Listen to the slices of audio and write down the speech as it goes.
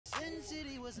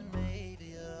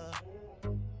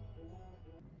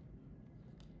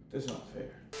That's not fair.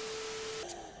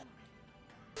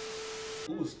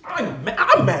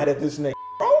 I'm mad at this nigga,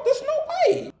 bro. There's no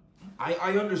way.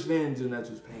 I understand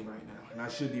Zenetsu's pain right now, and I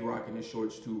should be rocking his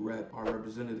shorts to rep our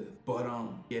representative. But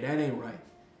yeah, that ain't right.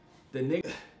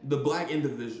 The black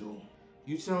individual,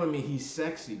 you telling me he's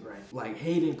sexy, right? Like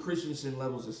Hayden Christensen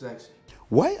levels of sexy.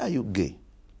 Why are you gay?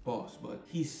 Boss, but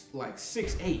he's like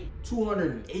 6'8",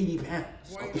 280 pounds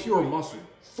of pure muscle,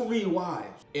 3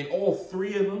 wives, and all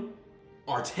 3 of them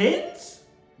are 10s?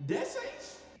 That's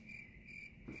ace?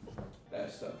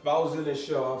 That's tough. If I was in this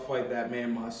show, I'd fight that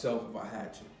man myself if I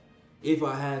had to. If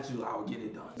I had to, I would get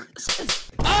it done.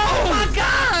 Oh my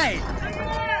God!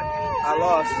 I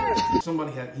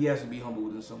lost. He has to be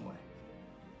humble in some way.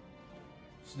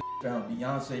 Found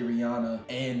Beyonce, Rihanna,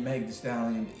 and Meg Thee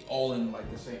Stallion all in like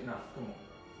the same. Nah, come on.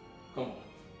 Come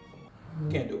on.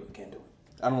 Can't do it. Can't do it.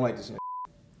 I don't like this nigga.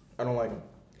 I don't like him.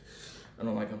 I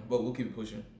don't like him. But we'll keep it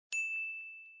pushing.